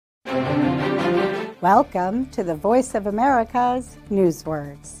Welcome to the Voice of America's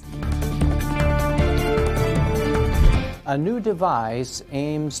Newswords. A new device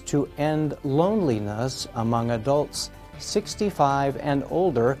aims to end loneliness among adults 65 and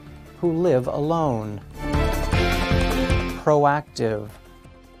older who live alone. Proactive.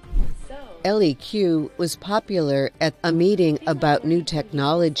 LEQ was popular at a meeting about new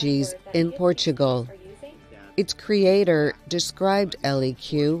technologies in Portugal. Its creator described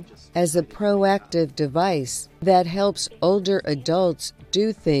LEQ as a proactive device that helps older adults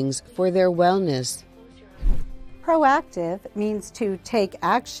do things for their wellness. Proactive means to take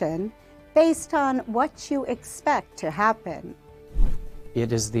action based on what you expect to happen.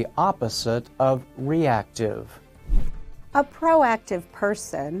 It is the opposite of reactive. A proactive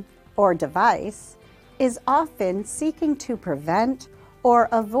person or device is often seeking to prevent or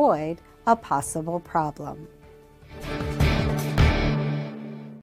avoid a possible problem.